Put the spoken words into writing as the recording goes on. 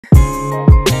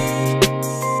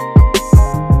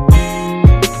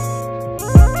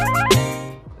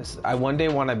I one day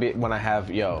want to have,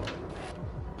 yo,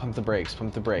 pump the brakes,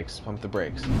 pump the brakes, pump the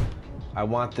brakes. I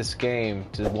want this game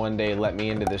to one day let me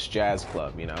into this jazz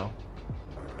club, you know?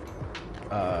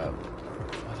 How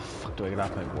the fuck do I get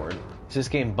off my board? Is this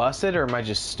game busted or am I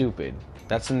just stupid?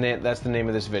 That's the name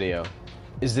of this video.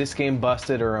 Is this game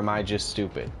busted or am I just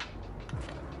stupid?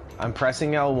 I'm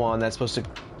pressing L1, that's supposed to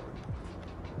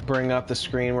bring up the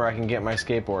screen where I can get my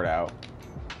skateboard out.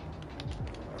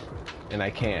 And I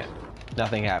can't.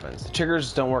 Nothing happens. The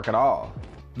triggers don't work at all.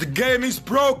 The game is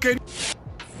broken!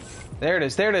 There it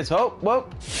is, there it is. Oh, whoa.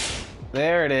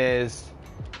 There it is.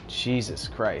 Jesus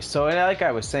Christ. So, and like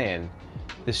I was saying,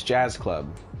 this jazz club,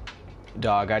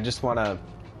 dog, I just wanna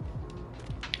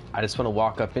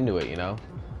walk up into it, you know?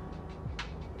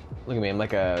 Look at me, I'm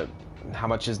like a, how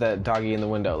much is that doggy in the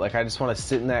window? Like, I just wanna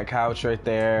sit in that couch right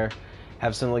there,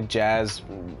 have some like jazz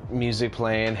music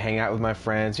playing, hang out with my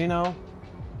friends, you know?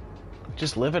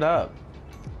 Just live it up.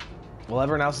 While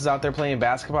everyone else is out there playing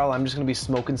basketball, I'm just gonna be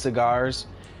smoking cigars,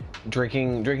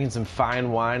 drinking some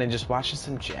fine wine, and just watching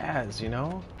some jazz, you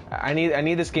know? I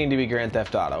need this game to be Grand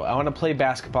Theft Auto. I want to play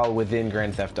basketball within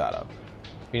Grand Theft Auto.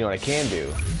 You know what I can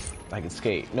do? I can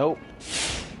skate. Nope.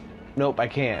 Nope, I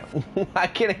can't. I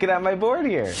can't get on my board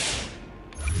here.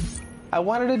 I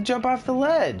wanted to jump off the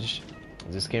ledge.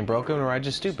 Is this game broken or am I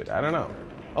just stupid? I don't know.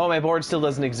 Oh, my board still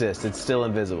doesn't exist. It's still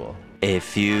invisible. A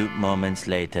few moments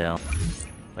later.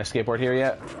 My skateboard here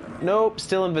yet? Nope,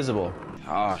 still invisible.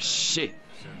 Oh shit.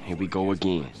 Here we go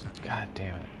again. God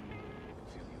damn it.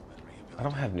 I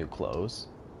don't have new clothes.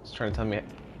 It's trying to tell me.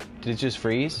 Did it just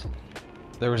freeze?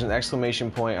 There was an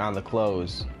exclamation point on the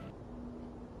clothes.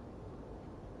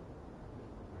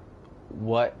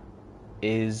 What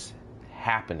is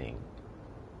happening?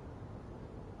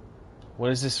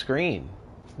 What is this screen?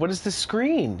 What is this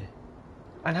screen?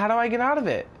 And how do I get out of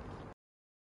it?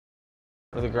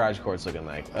 What are the garage courts looking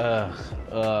like?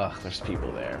 Ugh, there's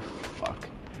people there. Fuck.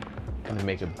 I'm gonna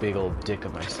make a big old dick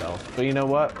of myself. But you know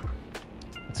what?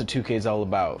 That's what 2K's all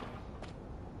about.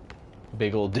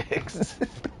 Big old dicks.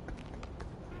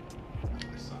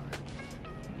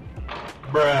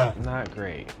 Bruh. Not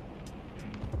great.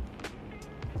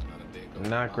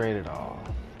 Not great at all.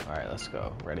 Alright, let's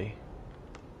go. Ready?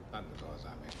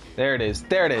 There it is.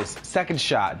 There it is. Second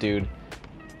shot, dude.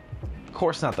 Of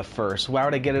course not the first. Why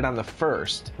would I get it on the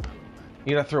first?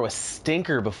 You gotta throw a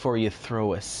stinker before you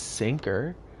throw a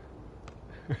sinker.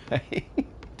 Right?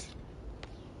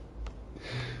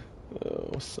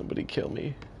 Oh, somebody kill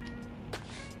me.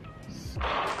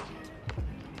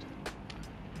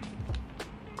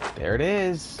 There it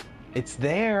is. It's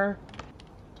there.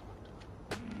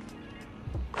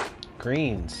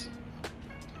 Greens.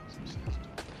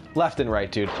 Left and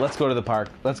right, dude. Let's go to the park.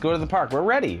 Let's go to the park. We're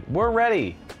ready. We're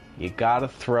ready. You gotta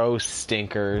throw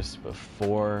stinkers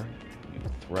before you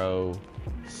throw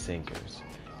sinkers.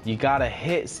 You gotta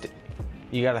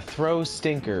you gotta throw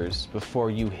stinkers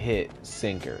before you hit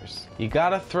sinkers. You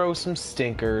gotta throw some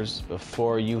stinkers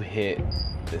before you hit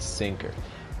the sinker.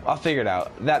 I'll figure it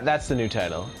out. That's the new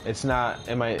title. It's not,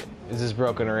 is this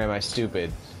broken or am I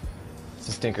stupid? It's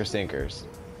the stinker sinkers.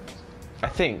 I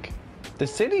think. The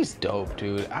city's dope,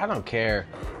 dude. I don't care.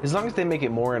 As long as they make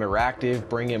it more interactive,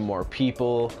 bring in more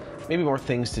people, maybe more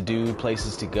things to do,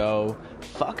 places to go.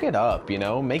 Fuck it up, you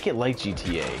know? Make it like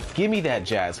GTA. Give me that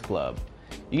jazz club.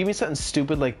 You give me something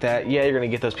stupid like that, yeah, you're gonna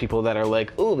get those people that are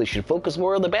like, oh, they should focus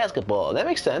more on the basketball. That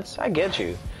makes sense. I get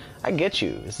you. I get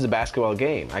you. This is a basketball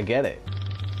game. I get it.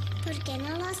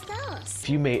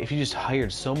 If you just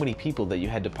hired so many people that you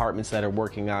had departments that are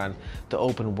working on the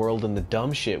open world and the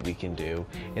dumb shit we can do,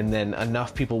 and then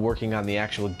enough people working on the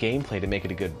actual gameplay to make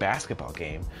it a good basketball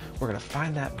game, we're gonna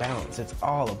find that balance. It's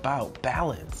all about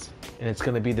balance. And it's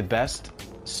gonna be the best,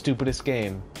 stupidest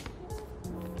game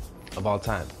of all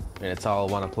time. And it's all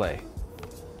I wanna play.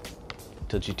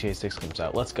 Till GTA 6 comes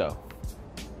out. Let's go.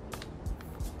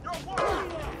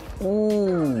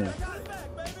 Ooh.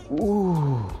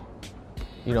 Ooh.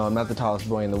 You know, I'm not the tallest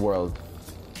boy in the world.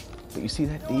 But you see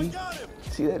that D?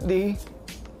 See that D? You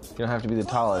don't have to be the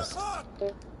tallest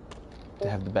to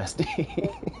have the best D.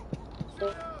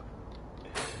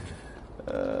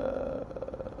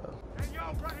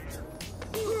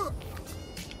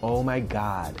 Oh my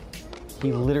God.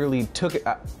 He literally took it.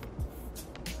 I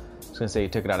was gonna say he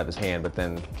took it out of his hand, but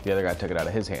then the other guy took it out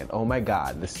of his hand. Oh my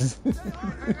God, this is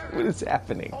what is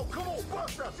happening?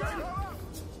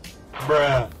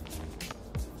 Bruh.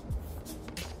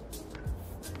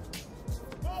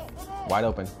 Wide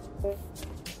open.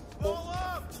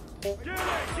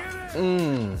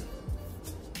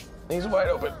 He's wide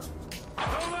open.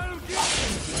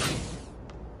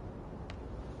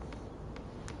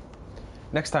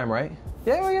 Next time, right?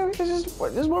 Yeah, just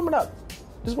warm it up.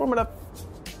 Just warm it up.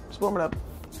 Just warm it up.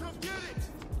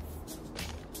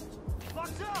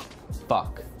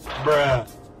 Fuck. Bruh.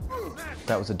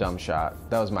 That was a dumb shot.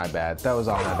 That was my bad. That was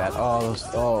all my bad.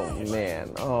 Oh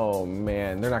man. Oh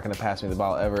man. They're not gonna pass me the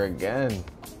ball ever again.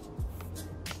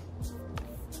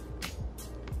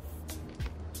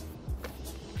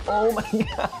 Oh my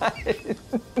god.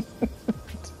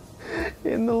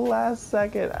 In the last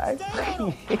second, I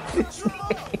fucking hate this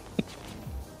game.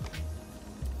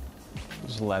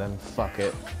 Just let him fuck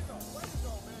it.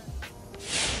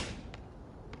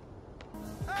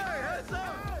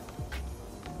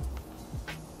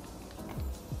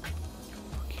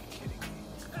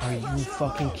 Are you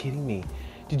fucking kidding me?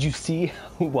 Did you see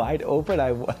how wide open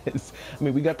I was? I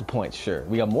mean, we got the points, sure.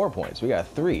 We got more points. We got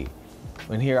 3.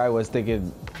 And here I was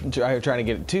thinking, trying to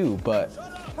get 2, but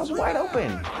I was wide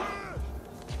open.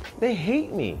 They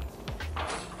hate me.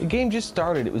 The game just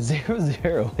started. It was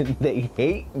 0-0, and they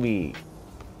hate me.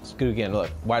 Let's do it again. Look,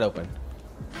 wide open.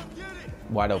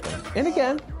 Wide open. And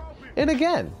again. And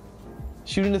again.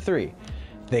 Shooting to 3.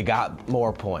 They got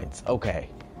more points. Okay.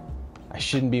 I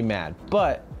shouldn't be mad,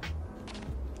 but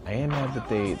I am mad that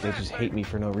they just hate me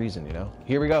for no reason, you know?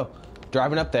 Here we go.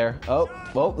 Driving up there. Oh,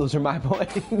 those are my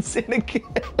points. And again.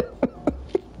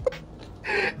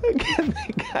 Again,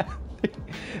 they got...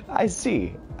 I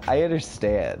see. I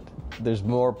understand. There's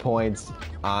more points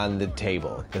on the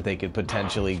table that they could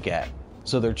potentially get.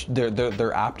 So they're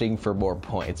opting for more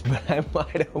points, but I'm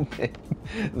wide open.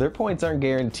 Their points aren't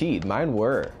guaranteed. Mine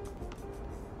were.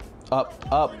 Up,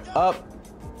 up, up.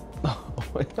 Oh,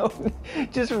 no.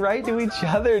 Just right to each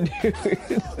other, dude.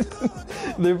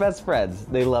 They're best friends.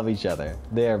 They love each other.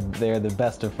 They're the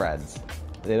best of friends.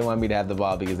 They don't want me to have the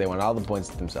ball because they want all the points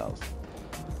to themselves.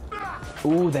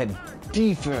 Ooh, that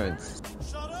defense.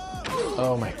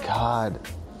 Oh my god.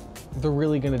 They're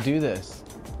really gonna do this.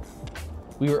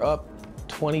 We were up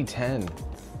 20-10.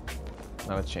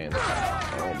 Not a chance.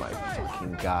 Oh my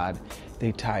fucking god.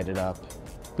 They tied it up.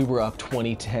 We were up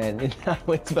 20-10, and now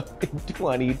it's fucking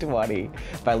 20-20.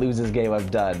 If I lose this game, I'm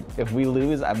done. If we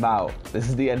lose, I'm out. This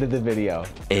is the end of the video.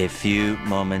 A few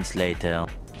moments later.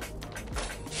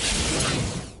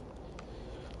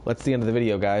 That's the end of the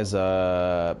video, guys.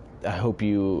 I hope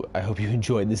you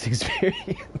enjoyed this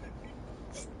experience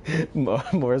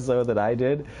more so than I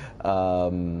did.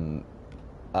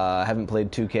 I haven't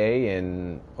played 2K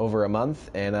in over a month,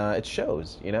 and it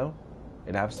shows. You know,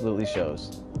 it absolutely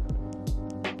shows.